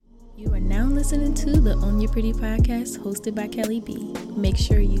now listening to the On Your Pretty podcast hosted by Kelly B. Make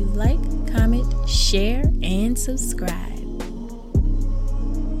sure you like, comment, share, and subscribe.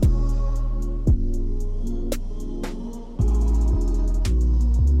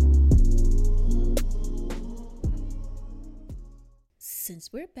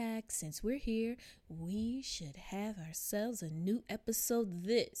 Since we're back, since we're here, we should have ourselves a new episode.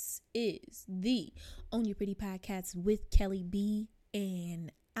 This is the On Your Pretty podcast with Kelly B.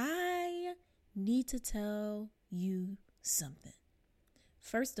 And I need to tell you something.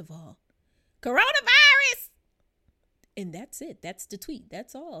 First of all, coronavirus! And that's it. That's the tweet.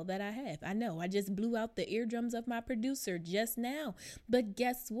 That's all that I have. I know I just blew out the eardrums of my producer just now. But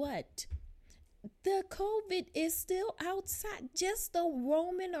guess what? The COVID is still outside, just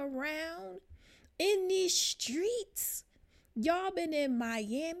roaming around in these streets. Y'all been in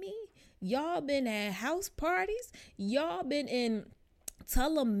Miami. Y'all been at house parties. Y'all been in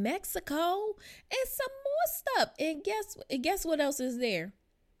Tulum, Mexico, and some more stuff. And guess what else is there?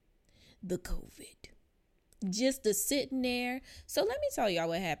 The COVID. Just to sitting there. So let me tell y'all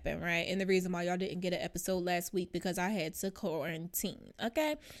what happened, right? And the reason why y'all didn't get an episode last week, because I had to quarantine.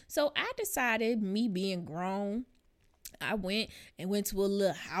 Okay. So I decided, me being grown, I went to a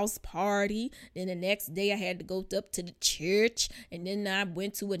little house party. Then the next day I had to go up to the church. And then I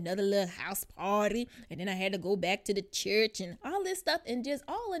went to another little house party. And then I had to go back to the church and all this stuff. And just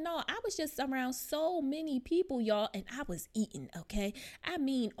all in all, I was just around so many people, y'all. And I was eating, okay? I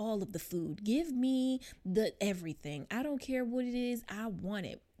mean, all of the food. Give me the everything. I don't care what it is. I want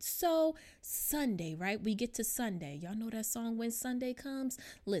it. So Sunday, right? We get to Sunday. Y'all know that song, When Sunday Comes?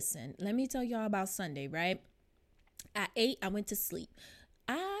 Listen, let me tell y'all about Sunday, right? I ate, I went to sleep.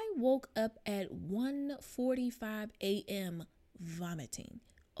 I woke up at 1:45 a.m. vomiting,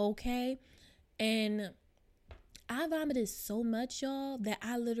 okay? And I vomited so much, y'all, that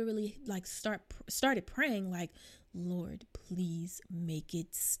I literally started praying like, Lord, please make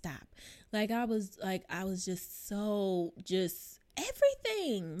it stop. I was just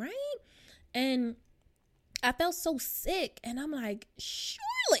everything, right? And I felt so sick, and I'm like,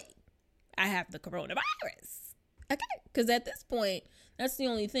 surely I have the coronavirus. Okay, because at this point, that's the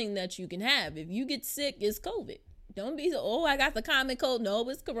only thing that you can have. If you get sick, it's COVID. Don't be, I got the common cold. No,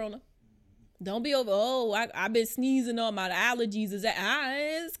 it's corona. Don't be over, I've been sneezing on my allergies.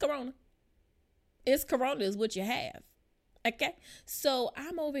 It's corona. It's corona is what you have. Okay, so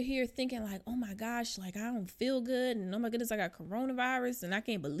I'm over here thinking like, oh my gosh, I don't feel good. And oh my goodness, I got coronavirus and I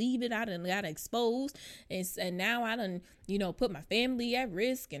can't believe it. I done got exposed. And now I done, put my family at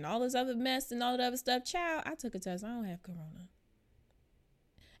risk and all this other mess and all that other stuff. Child, I took a test. I don't have corona.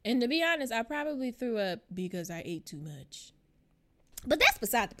 And to be honest, I probably threw up because I ate too much. But that's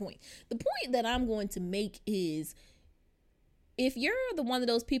beside the point. The point that I'm going to make is, if you're the one of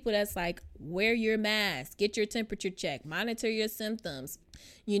those people that's like, wear your mask, get your temperature checked, monitor your symptoms,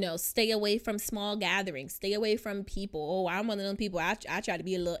 stay away from small gatherings, stay away from people. Oh, I'm one of them people. I try to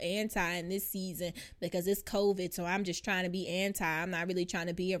be a little anti in this season because it's COVID. So I'm just trying to be anti. I'm not really trying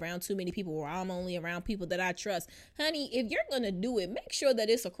to be around too many people, or I'm only around people that I trust. Honey, if you're going to do it, make sure that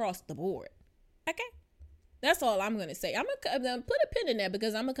it's across the board. Okay? That's all I'm going to say. I'm going to put a pin in that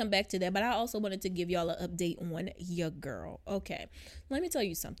because I'm going to come back to that. But I also wanted to give y'all an update on your girl. Okay. Let me tell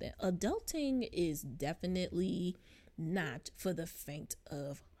you something. Adulting is definitely not for the faint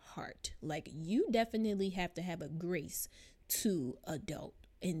of heart. You definitely have to have a grace to adult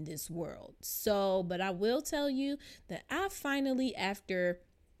in this world. So, but I will tell you that I finally, after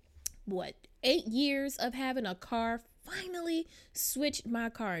 8 years of having a car, finally switched my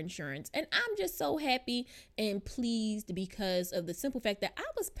car insurance. And I'm just so happy and pleased because of the simple fact that I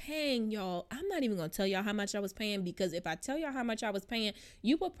was paying, y'all. I'm not even going to tell y'all how much I was paying, because if I tell y'all how much I was paying,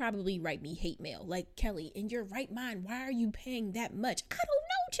 you will probably write me hate mail. Like, Kelly, in your right mind, why are you paying that much? I don't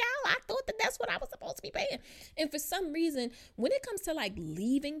know, child. I thought that that's what I was supposed to be paying. And for some reason, when it comes to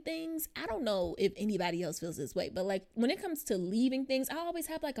leaving things, I don't know if anybody else feels this way, but when it comes to leaving things, I always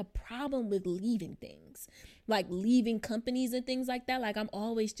have a problem with leaving things. Leaving companies and things like that. I'm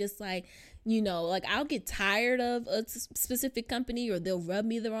always just I'll get tired of a specific company, or they'll rub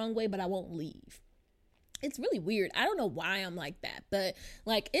me the wrong way, but I won't leave. It's really weird. I don't know why I'm like that, but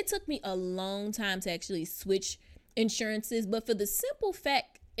it took me a long time to actually switch insurances. But for the simple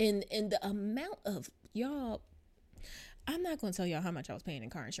fact and the amount of, y'all, I'm not going to tell y'all how much I was paying in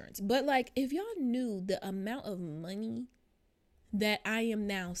car insurance, but if y'all knew the amount of money that I am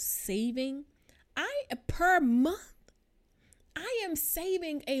now saving, per month, I am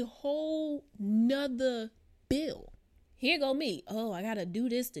saving a whole nother bill. Here go me. Oh, I got to do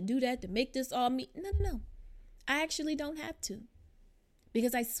this, to do that, to make this all me. No. I actually don't have to,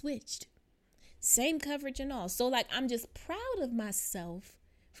 because I switched. Same coverage and all. So like, I'm just proud of myself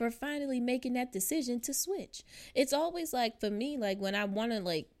for finally making that decision to switch. It's always like, for me, like when I want to,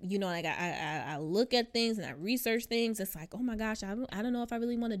 like, you know, like I look at things and I research things. It's like, oh my gosh, I don't know if I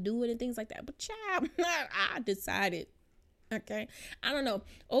really want to do it and things like that. But child, I decided. Okay, I don't know.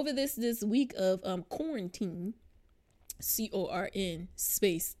 Over this week of quarantine, CORN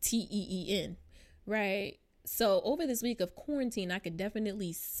space TEEN, right? So over this week of quarantine, I could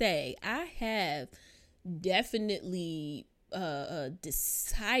definitely say I have definitely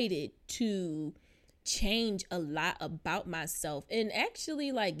decided to change a lot about myself and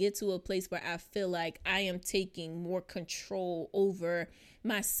actually like get to a place where I feel like I am taking more control over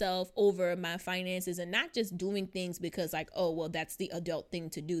myself, over my finances, and not just doing things because like, oh, well, that's the adult thing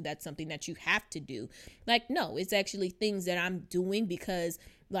to do. That's something that you have to do. Like, no, it's actually things that I'm doing because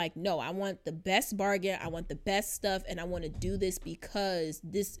like, no, I want the best bargain. I want the best stuff. And I want to do this because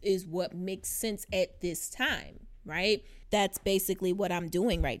this is what makes sense at this time. Right? That's basically what I'm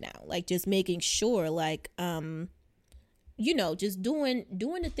doing right now. Like just making sure like, you know, just doing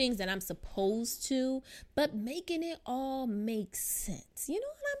the things that I'm supposed to, but making it all make sense. You know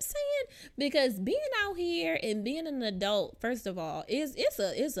what I'm saying? Because being out here and being an adult, first of all, is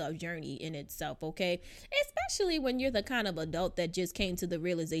a journey in itself, okay? Especially when you're the kind of adult that just came to the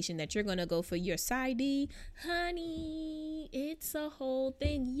realization that you're gonna go for your PsyD. Honey, it's a whole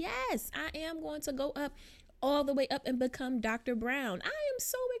thing. Yes, I am going to go up all the way up and become Dr. Brown. I am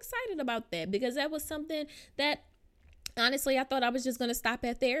so excited about that because that was something that honestly, I thought I was just going to stop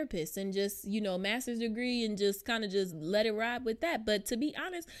at therapist and just, you know, master's degree and just kind of just let it ride with that. But to be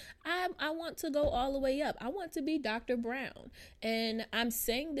honest, I want to go all the way up. I want to be Dr. Brown. And I'm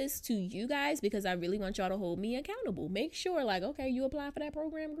saying this to you guys because I really want y'all to hold me accountable. Make sure like, okay, you apply for that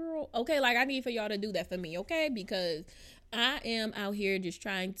program, girl. Okay, like I need for y'all to do that for me, okay? Because I am out here just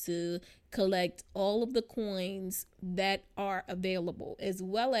trying to collect all of the coins that are available, as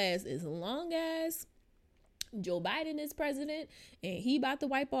well as long as Joe Biden is president and he about to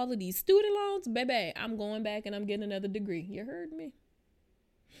wipe all of these student loans, baby, I'm going back and I'm getting another degree. You heard me?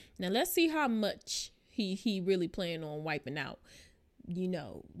 Now let's see how much he really planning on wiping out. You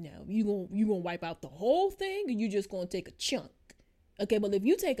know, now you gonna wipe out the whole thing or you just gonna take a chunk? Okay, but if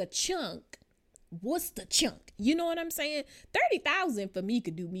you take a chunk, what's the chunk? You know what I'm saying? 30,000 for me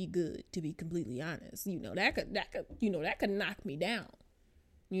could do me good, to be completely honest. You know, that could knock me down.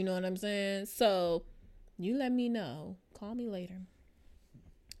 You know what I'm saying? So you let me know. Call me later.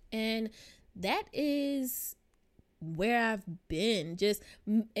 And that is where I've been.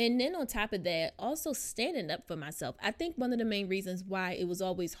 And then on top of that, also standing up for myself. I think one of the main reasons why it was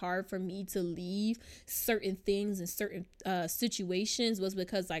always hard for me to leave certain things and certain situations was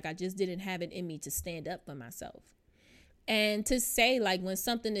because like I just didn't have it in me to stand up for myself. And to say like when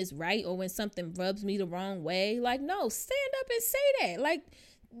something is right or when something rubs me the wrong way, like no, stand up and say that. Like,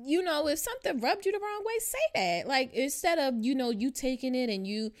 you know, if something rubbed you the wrong way, say that. Like instead of, you know, you taking it and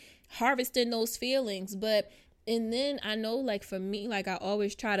you harvesting those feelings. And then I know like for me, like I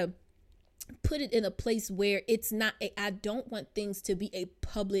always try to put it in a place where it's not, I don't want things to be a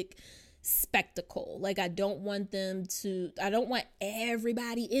public spectacle. Like I don't want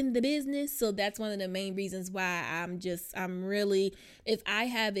everybody in the business. So that's one of the main reasons why I'm really, if I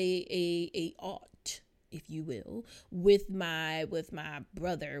have a ought, if you will, with my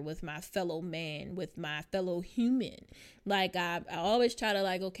brother, with my fellow man, with my fellow human. Like I always try to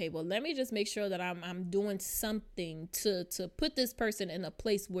like, okay, well, let me just make sure that I'm doing something to put this person in a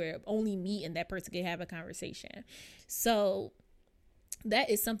place where only me and that person can have a conversation. So that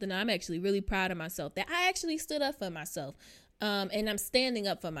is something I'm actually really proud of myself, that I actually stood up for myself. And I'm standing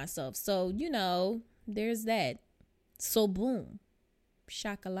up for myself. So, you know, there's that. So boom,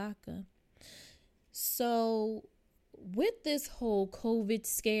 shakalaka. So with this whole COVID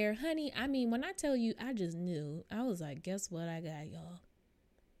scare, honey, I mean, when I tell you, I just knew. I was like, guess what I got, y'all?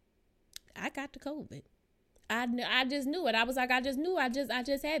 I got the COVID. I just knew it. I was like, I just knew. I just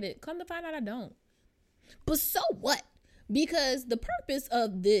have it. Come to find out I don't. But so what? Because the purpose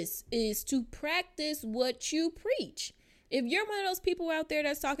of this is to practice what you preach. If you're one of those people out there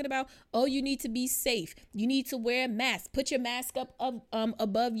that's talking about, oh, you need to be safe, you need to wear a mask, put your mask up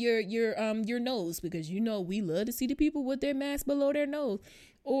above your nose, because you know we love to see the people with their mask below their nose,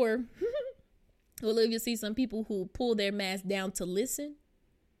 or well, if you see some people who pull their mask down to listen,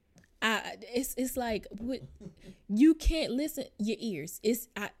 it's like what, you can't listen your ears.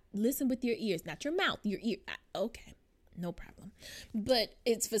 Listen with your ears, not your mouth, your ear. Okay, no problem. But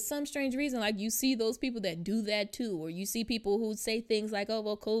it's for some strange reason, like you see those people that do that too, or you see people who say things like, oh,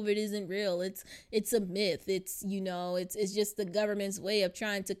 well, COVID isn't real. It's a myth. It's, it's just the government's way of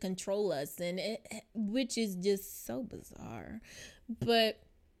trying to control us, which is just so bizarre. But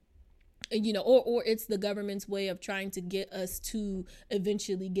or it's the government's way of trying to get us to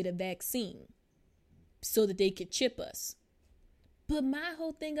eventually get a vaccine so that they could chip us. But my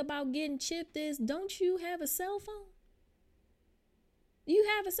whole thing about getting chipped is, don't you have a cell phone? You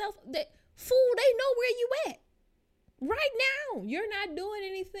have a cell phone. Fool, they know where you at. Right now, you're not doing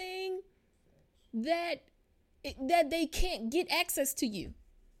anything that they can't get access to you.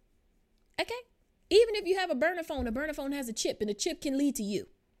 Okay? Even if you have a burner phone has a chip, and the chip can lead to you.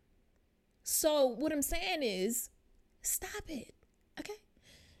 So what I'm saying is, stop it. Okay?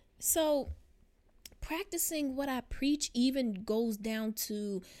 So practicing what I preach even goes down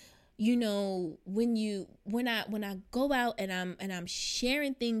to, when I go out and I'm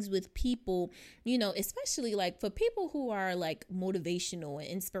sharing things with people, especially like for people who are like motivational and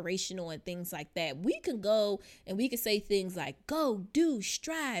inspirational and things like that, we can go and we can say things like, go, do,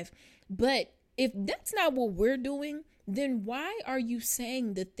 strive. But if that's not what we're doing, then why are you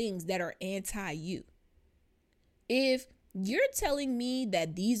saying the things that are anti-you? If you're telling me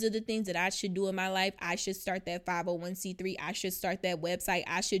that these are the things that I should do in my life, I should start that 501c3, I should start that website,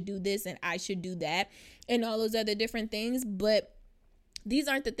 I should do this and I should do that, and all those other different things, but these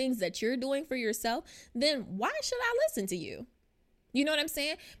aren't the things that you're doing for yourself, then why should I listen to you? You know what I'm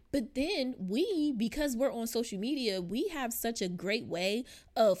saying? But then because we're on social media, we have such a great way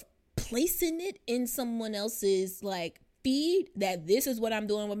of placing it in someone else's like feed that this is what I'm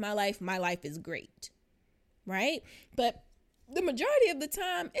doing with my life. My life is great. Right? But the majority of the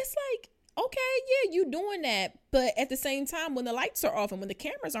time, it's like, okay, yeah, you doing that. But at the same time, when the lights are off and when the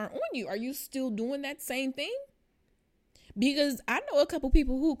cameras aren't on you, are you still doing that same thing? Because I know a couple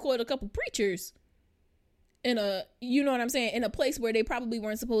people who caught a couple preachers in in a place where they probably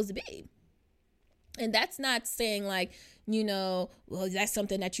weren't supposed to be. And that's not saying like, well, that's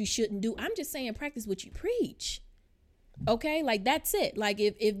something that you shouldn't do. I'm just saying practice what you preach. Okay, like that's it. Like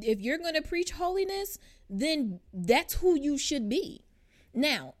if you're going to preach holiness, then that's who you should be.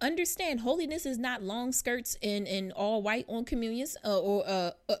 Now, understand holiness is not long skirts and all white on communion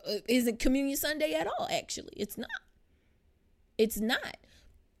or isn't communion Sunday at all. Actually, it's not. It's not.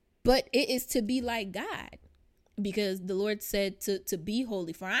 But it is to be like God, because the Lord said to be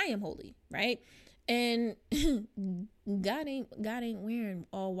holy, for I am holy, right? And God ain't wearing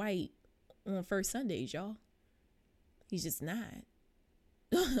all white on first Sundays, y'all. He's just not.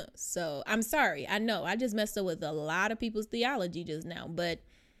 So I'm sorry. I know I just messed up with a lot of people's theology just now, but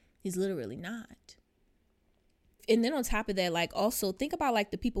he's literally not. And then on top of that, like also think about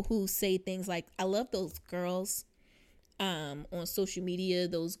like the people who say things like, I love those girls on social media,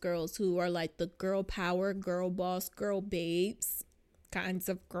 those girls who are like the girl power, girl boss, girl babes kinds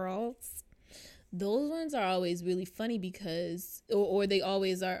of girls. Those ones are always really funny because, or they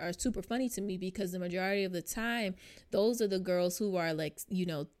always are super funny to me, because the majority of the time, those are the girls who are like,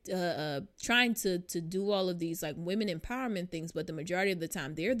 trying to do all of these like women empowerment things. But the majority of the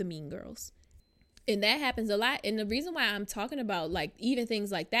time, they're the mean girls. And that happens a lot. And the reason why I'm talking about like even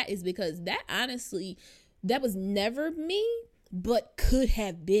things like that is because that honestly, that was never me, but could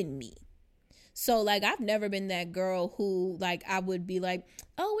have been me. So like, I've never been that girl who like, I would be like,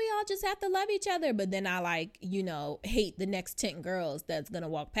 oh, we all just have to love each other. But then I like, hate the next 10 girls that's going to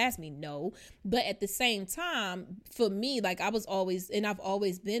walk past me. No. But at the same time, for me, like I've always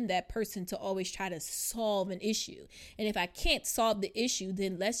been that person to always try to solve an issue. And if I can't solve the issue,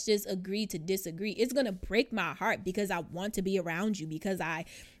 then let's just agree to disagree. It's going to break my heart because I want to be around you, because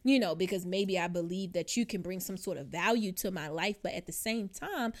because maybe I believe that you can bring some sort of value to my life. But at the same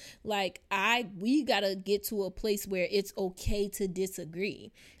time, like we got to get to a place where it's okay to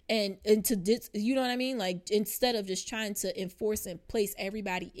disagree. And you know what I mean? Like, instead of just trying to enforce and place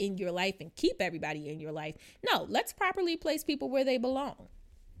everybody in your life and keep everybody in your life. No, let's properly place people where they belong.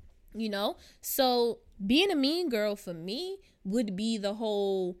 So being a mean girl for me would be the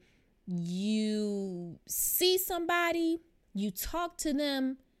whole, you see somebody, you talk to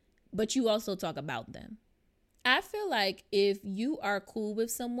them, but you also talk about them. I feel like if you are cool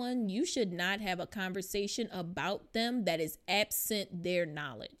with someone, you should not have a conversation about them that is absent their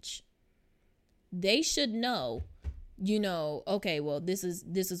knowledge. They should know, okay, well, this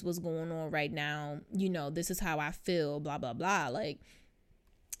is what's going on right now. This is how I feel, blah, blah, blah. Like,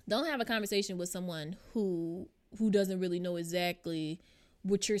 don't have a conversation with someone who doesn't really know exactly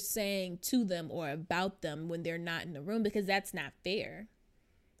what you're saying to them or about them when they're not in the room, because that's not fair.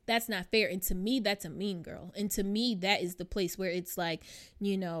 That's not fair. And to me, that's a mean girl. And to me, that is the place where it's like,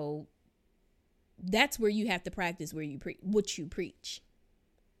 that's where you have to practice where you what you preach.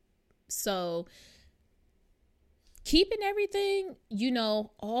 So keeping everything,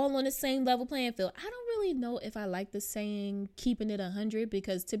 all on the same level playing field. I don't really know if I like the saying keeping it 100,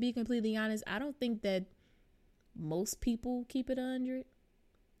 because to be completely honest, I don't think that most people keep it 100.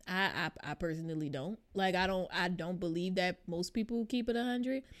 I personally don't. Like, I don't believe that most people keep it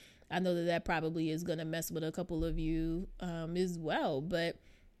 100. I know that probably is going to mess with a couple of you as well, but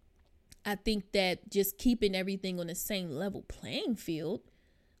I think that just keeping everything on the same level playing field,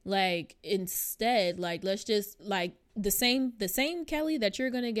 like, instead, like, let's just, like, the same Kelly that you're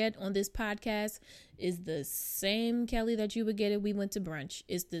going to get on this podcast is the same Kelly that you would get if we went to brunch.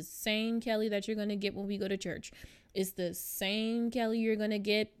 It's the same Kelly that you're going to get when we go to church. It's the same Kelly you're going to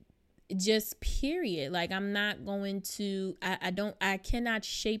get, just period. Like, I'm not going to, I cannot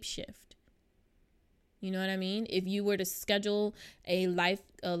shapeshift. You know what I mean? If you were to schedule a life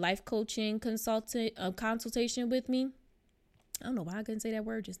coaching consultation with me, I don't know why I couldn't say that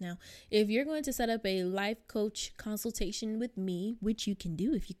word just now. If you're going to set up a life coach consultation with me, which you can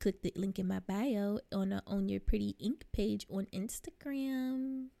do if you click the link in my bio on your pretty ink page on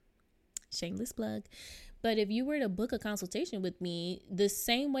Instagram, shameless plug. But if you were to book a consultation with me, the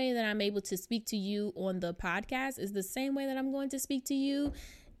same way that I'm able to speak to you on the podcast is the same way that I'm going to speak to you,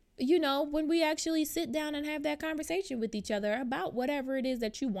 when we actually sit down and have that conversation with each other about whatever it is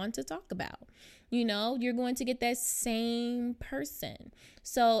that you want to talk about. You're going to get that same person.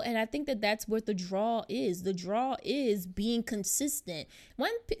 So, and I think that that's what the draw is. The draw is being consistent.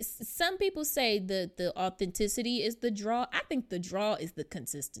 Some people say the authenticity is the draw. I think the draw is the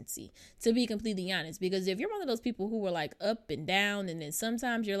consistency, to be completely honest, because if you're one of those people who are like up and down, and then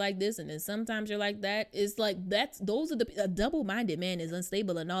sometimes you're like this and then sometimes you're like that, it's like those are a double-minded man is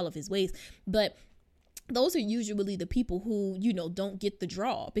unstable in all of his ways. But those are usually the people who, don't get the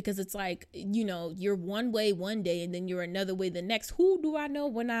draw, because it's like, you're one way one day and then you're another way the next. Who do I know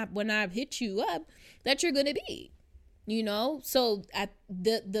when I've hit you up that you're going to be, So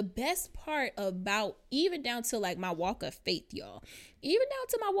the best part about, even down to like my walk of faith, y'all, even down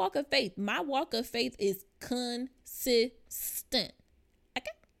to my walk of faith is consistent.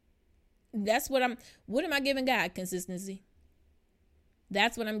 Okay. That's what am I giving God? Consistency.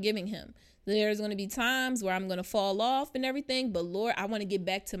 That's what I'm giving him. There's going to be times where I'm going to fall off and everything, but Lord, I want to get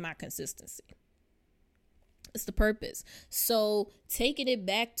back to my consistency. It's the purpose. So taking it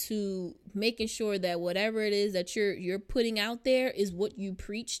back to making sure that whatever it is that you're putting out there is what you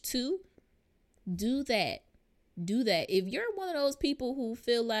preach to. Do that. If you're one of those people who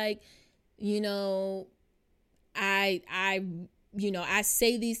feel like, I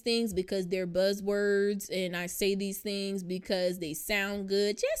say these things because they're buzzwords, and I say these things because they sound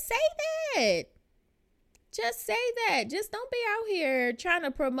good. Just say that. Just don't be out here trying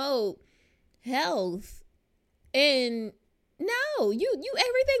to promote health. And no, you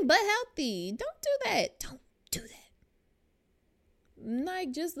everything but healthy. Don't do that. Like,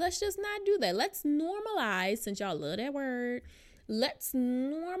 let's just not do that. Let's normalize, since y'all love that word. Let's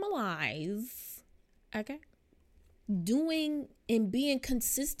normalize. Okay. Doing and being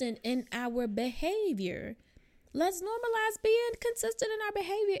consistent in our behavior. Let's normalize being consistent in our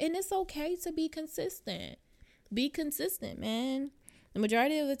behavior, and it's okay to be consistent. Be consistent, man. The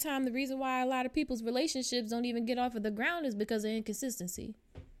majority of the time, the reason why a lot of people's relationships don't even get off of the ground is because of inconsistency.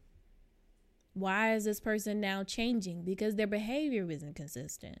 Why is this person now changing? Because their behavior isn't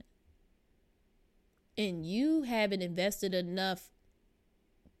consistent. And you haven't invested enough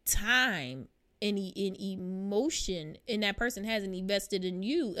time in emotion, and that person hasn't invested in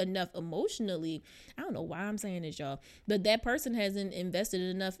you enough emotionally. I don't know why I'm saying this, y'all, but that person hasn't invested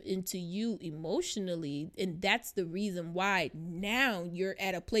enough into you emotionally, and that's the reason why now you're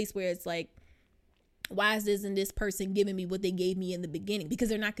at a place where it's like, why isn't this person giving me what they gave me in the beginning? Because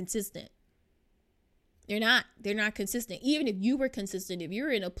they're not consistent. They're not consistent. Even if you were consistent, if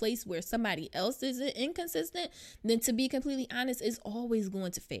you're in a place where somebody else is inconsistent, then to be completely honest, it's always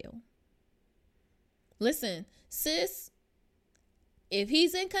going to fail. Listen, sis, if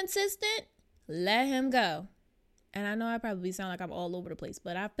he's inconsistent, let him go. And I know I probably sound like I'm all over the place,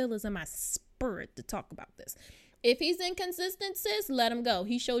 but I feel it's in my spirit to talk about this. If he's inconsistent, sis, let him go.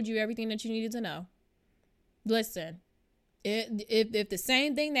 He showed you everything that you needed to know. Listen, if the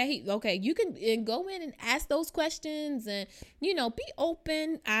same thing that you can go in and ask those questions and, be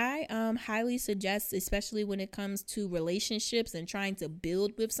open. I highly suggest, especially when it comes to relationships and trying to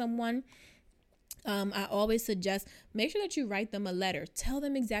build with someone, I always suggest make sure that you write them a letter. Tell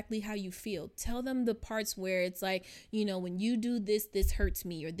them exactly how you feel. Tell them the parts where it's like, when you do this, this hurts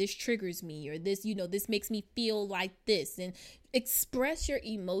me, or this triggers me, or this, this makes me feel like this. And express your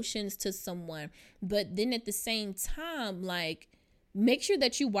emotions to someone. But then at the same time, like, make sure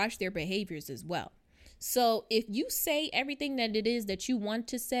that you watch their behaviors as well. So if you say everything that it is that you want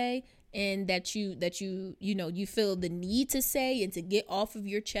to say, and that you feel the need to say and to get off of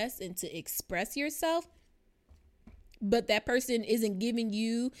your chest and to express yourself, but that person isn't giving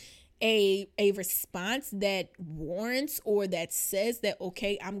you a response that warrants or that says that,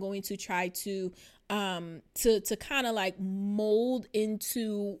 okay, I'm going to try to kind of like mold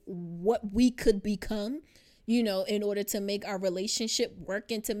into what we could become, in order to make our relationship work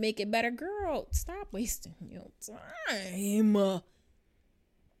and to make it better. Girl, stop wasting your time.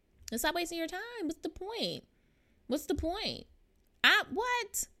 Stop wasting your time. What's the point? I'm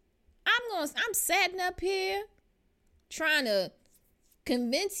sitting up here trying to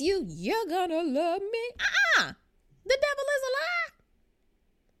convince you you're gonna love me. The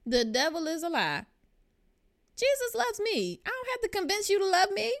devil is a lie. Jesus loves me. I don't have to convince you to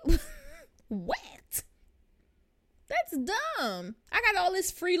love me. What? That's dumb. I got all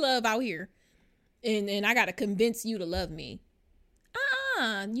this free love out here, and I gotta convince you to love me.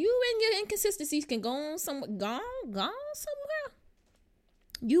 You and your inconsistencies can go on somewhere.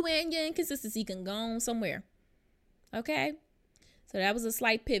 You and your inconsistency can go on somewhere. Okay? So that was a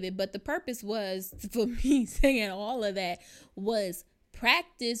slight pivot, but the purpose was, for me saying all of that, was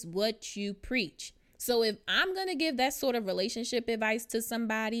practice what you preach. So if I'm going to give that sort of relationship advice to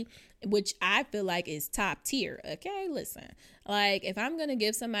somebody, which I feel like is top tier, okay, listen, like if I'm going to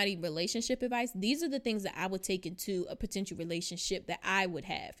give somebody relationship advice, these are the things that I would take into a potential relationship that I would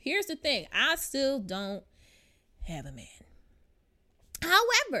have. Here's the thing. I still don't have a man.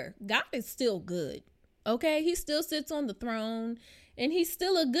 However, God is still good. Okay. He still sits on the throne. And he's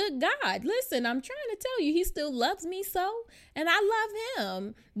still a good God. Listen, I'm trying to tell you, he still loves me so. And I love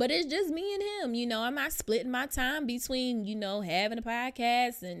him. But it's just me and him. I'm not splitting my time between, having a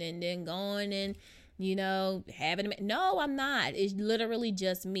podcast and then going and, having a... No, I'm not. It's literally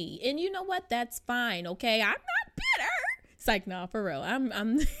just me. And you know what? That's fine. Okay. I'm not bitter. It's like, no, for real.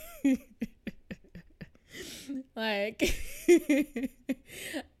 I'm like...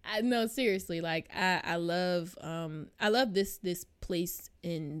 No, seriously, like I love this place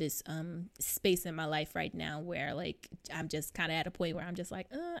in this space in my life right now where like I'm just kind of at a point where I'm just like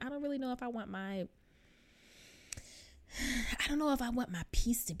I don't really know if I want my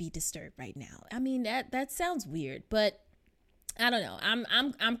peace to be disturbed right now. I mean that sounds weird, but I don't know.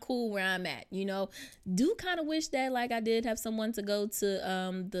 I'm cool where I'm at, Do kind of wish that like I did have someone to go to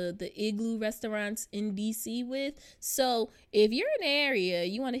the Igloo restaurants in DC with. So if you're in the area,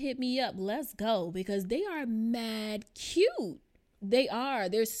 you want to hit me up, let's go, because they are mad cute.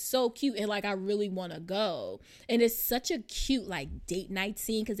 They're so cute, and like I really want to go. And it's such a cute like date night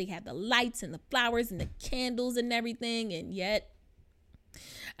scene because they have the lights and the flowers and the candles and everything, and yet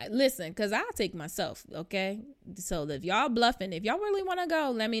listen, because I'll take myself, okay? So if y'all bluffing, if y'all really want to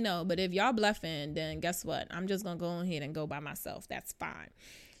go, let me know. But if y'all bluffing, then guess what? I'm just going to go ahead and go by myself. That's fine.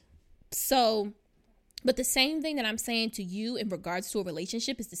 So, but the same thing that I'm saying to you in regards to a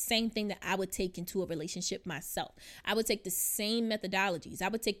relationship is the same thing that I would take into a relationship myself. I would take the same methodologies. I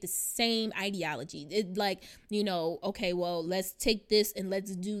would take the same ideology. It like, okay, well, let's take this and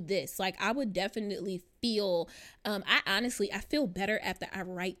let's do this. Like I would definitely feel, I feel better after I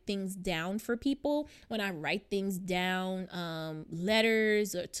write things down for people. When I write things down,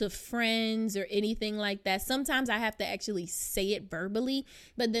 letters or to friends or anything like that. Sometimes I have to actually say it verbally,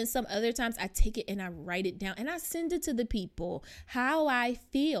 but then some other times I take it and I write it down and I send it to the people how I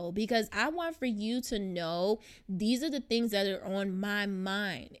feel, because I want for you to know these are the things that are on my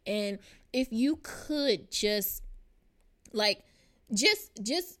mind. And if you could just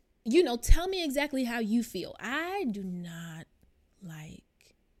tell me exactly how you feel. I do not like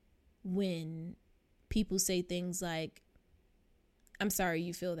when people say things like, I'm sorry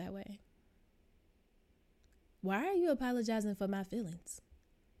you feel that way. Why are you apologizing for my feelings?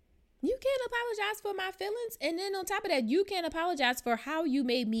 You can't apologize for my feelings. And then on top of that, you can't apologize for how you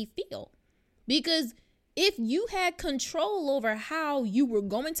made me feel. Because if you had control over how you were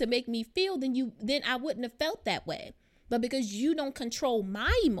going to make me feel, then I wouldn't have felt that way. But because you don't control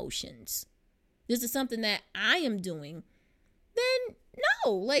my emotions, this is something that I am doing, then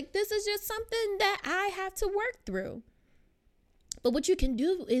no, like this is just something that I have to work through. But what you can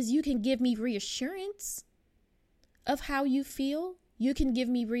do is you can give me reassurance of how you feel. You can give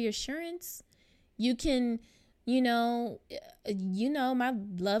me reassurance. You can, My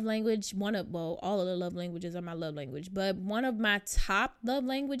love language, all of the love languages are my love language, but one of my top love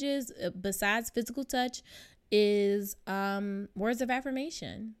languages, besides physical touch, is words of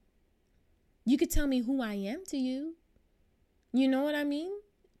affirmation. You could tell me who I am to you. You know what I mean?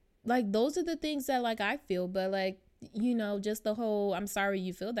 Like, those are the things that, like, I feel, but, like, just the whole I'm sorry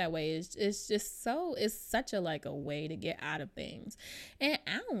you feel that way is just it's such a way to get out of things. And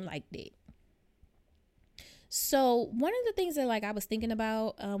I don't like that. So one of the things that I was thinking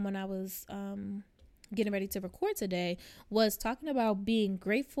about when I was getting ready to record today was talking about being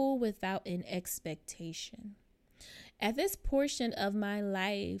grateful without an expectation. At this portion of my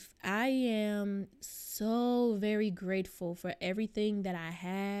life, I am so very grateful for everything that I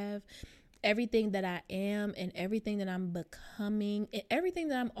have, everything that I am, and everything that I'm becoming, and everything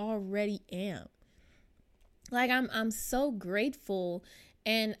that I'm already am. I'm so grateful,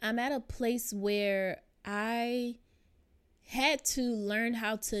 and I'm at a place where I had to learn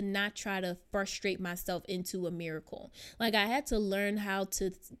how to not try to frustrate myself into a miracle. I had to learn how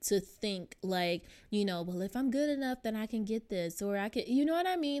to think well, if I'm good enough, then I can get this, or I can, you know what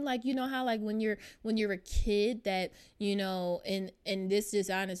I mean? How when you're a kid that, and this just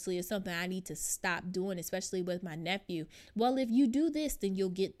honestly is something I need to stop doing, especially with my nephew. Well, if you do this, then you'll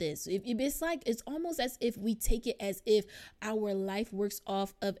get this. It's almost as if we take it as if our life works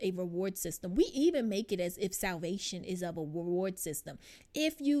off of a reward system. We even make it as if salvation is of a reward system.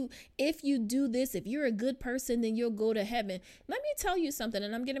 If you do this, if you're a good person, then you'll go to heaven. Let me tell you something,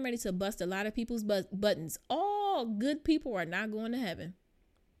 and I'm getting ready to bust a lot of people's buttons. All good people are not going to heaven.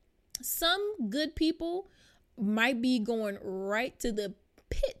 Some good people might be going right to the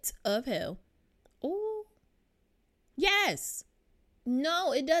pit of hell. Oh, yes.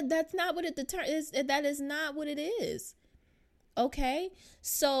 No, it does. That's not what that is not what it is. Okay,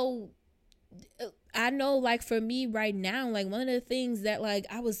 so I know, for me right now, one of the things that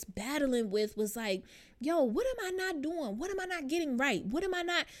I was battling with was yo, what am I not doing? What am I not getting right? What am I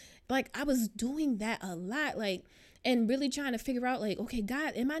not, I was doing that a lot, and really trying to figure out, okay,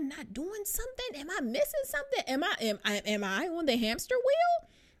 God, am I not doing something? Am I missing something? Am I on the hamster wheel?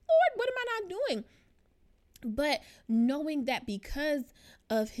 Lord, what am I not doing? But knowing that because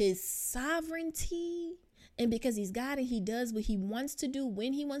of his sovereignty, and because he's God and he does what he wants to do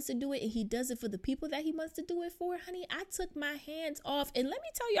when he wants to do it, and he does it for the people that he wants to do it for, honey, I took my hands off. And let me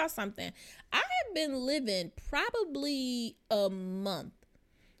tell y'all something. I have been living probably a month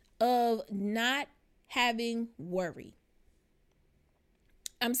of not having worry.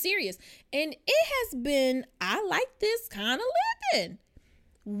 I'm serious. And it has been, I like this kind of living.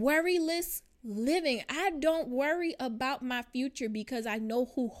 Worryless living. I don't worry about my future because I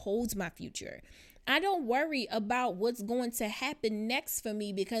know who holds my future. I don't worry about what's going to happen next for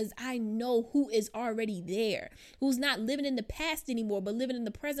me because I know who is already there, who's not living in the past anymore, but living in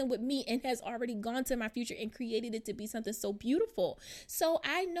the present with me and has already gone to my future and created it to be something so beautiful. So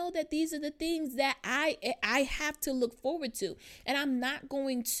I know that these are the things that I have to look forward to. And I'm not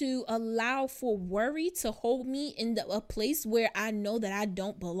going to allow for worry to hold me in a place where I know that I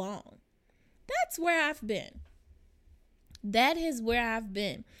don't belong. That's where I've been. That is where I've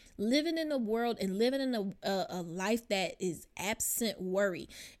been. Living in a world and living in a life that is absent worry.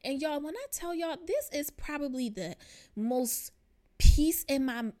 And y'all, when I tell y'all, this is probably the most peace in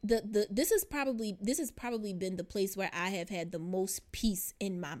my this has probably been the place where I have had the most peace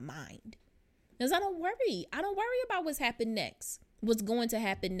in my mind. Because I don't worry about what's going to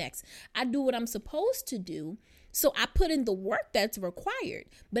happen next. I do what I'm supposed to do. So I put in the work that's required.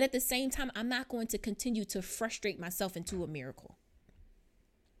 But at the same time, I'm not going to continue to frustrate myself into a miracle.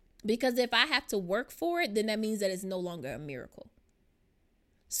 Because if I have to work for it, then that means that it's no longer a miracle.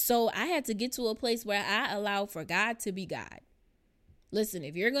 So I had to get to a place where I allow for God to be God. Listen,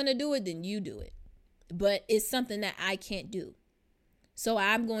 if you're going to do it, then you do it. But it's something that I can't do. So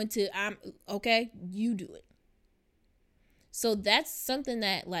okay, you do it. So that's something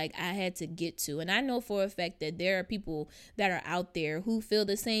that I had to get to. And I know for a fact that there are people that are out there who feel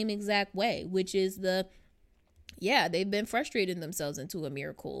the same exact way, which is they've been frustrating themselves into a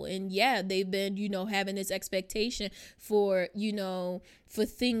miracle. And they've been, having this expectation for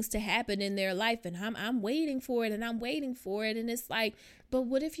things to happen in their life. And I'm waiting for it and I'm waiting for it. And it's but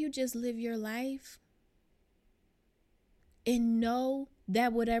what if you just live your life and know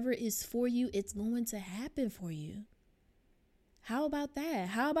that whatever is for you, it's going to happen for you? How about that?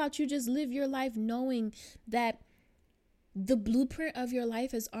 How about you just live your life knowing that the blueprint of your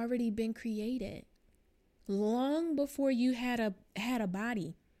life has already been created long before you had a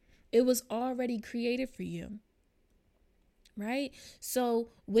body? It was already created for you. right? So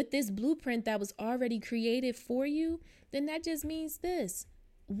with this blueprint that was already created for you, then that just means this: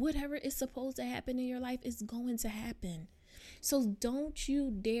 whatever is supposed to happen in your life is going to happen. So don't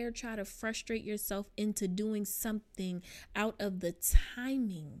you dare try to frustrate yourself into doing something out of the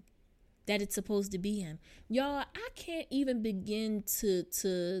timing that it's supposed to be in. Y'all, I can't even begin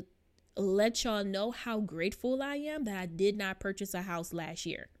to let y'all know how grateful I am that I did not purchase a house last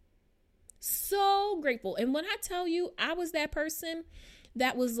year. So grateful. And when I tell you, I was that person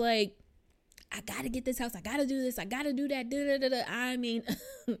that was like, I got to get this house. I got to do this. I got to do that. I mean,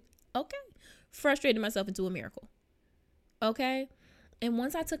 okay. Frustrated myself into a miracle. Okay. And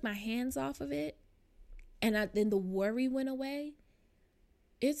once I took my hands off of it and then the worry went away,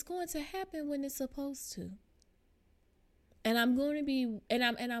 it's going to happen when it's supposed to. And I'm going to be, and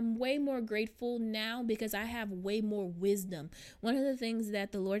I'm way more grateful now because I have way more wisdom. One of the things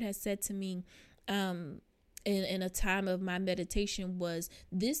that the Lord has said to me in a time of my meditation was,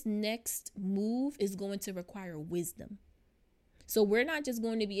 this next move is going to require wisdom. So we're not just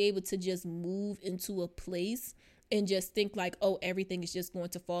going to be able to just move into a place and just think like, oh, everything is just going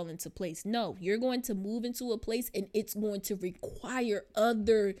to fall into place. No, you're going to move into a place and it's going to require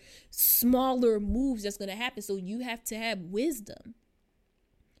other smaller moves that's going to happen. So you have to have wisdom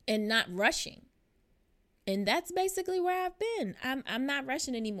and not rushing. And that's basically where I've been. I'm not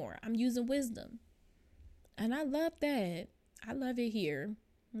rushing anymore. I'm using wisdom. And I love that. I love it here.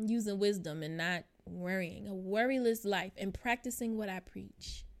 I'm using wisdom and not worrying. A worryless life and practicing what I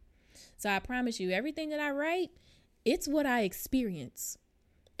preach. So I promise you, everything that I write, it's what I experience.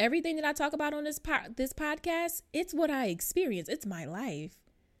 Everything that I talk about on this podcast, it's what I experience. It's my life.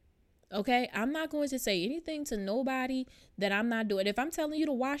 Okay? I'm not going to say anything to nobody that I'm not doing. If I'm telling you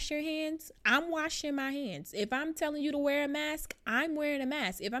to wash your hands, I'm washing my hands. If I'm telling you to wear a mask, I'm wearing a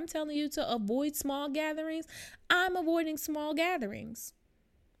mask. If I'm telling you to avoid small gatherings, I'm avoiding small gatherings.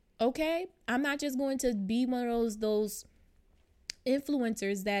 Okay? I'm not just going to be one of those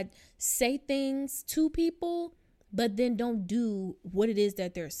influencers that say things to people but then don't do what it is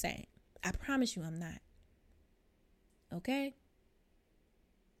that they're saying. I promise you I'm not. Okay?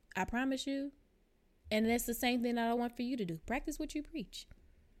 I promise you. And that's the same thing that I want for you to do. Practice what you preach.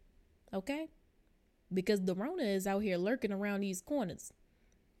 Okay? Because the Rona is out here lurking around these corners,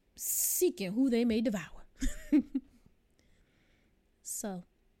 seeking who they may devour. So,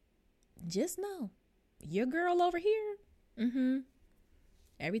 just know, your girl over here,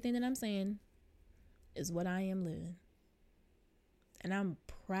 everything that I'm saying is what I am living. And I'm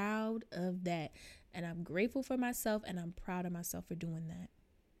proud of that. And I'm grateful for myself. And I'm proud of myself for doing that.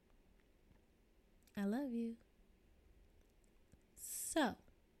 I love you. So,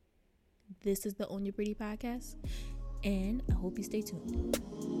 this is the Own Your Pretty podcast. And I hope you stay tuned.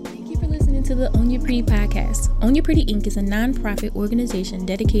 Thank you for listening to the Own Your Pretty podcast. Own Your Pretty Inc. is a nonprofit organization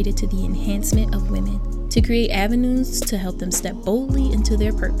dedicated to the enhancement of women, to create avenues to help them step boldly into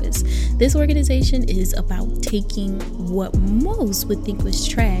their purpose. This organization is about taking what most would think was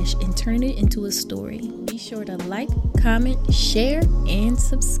trash and turning it into a story. Be sure to like, comment, share, and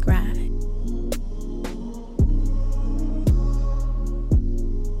subscribe.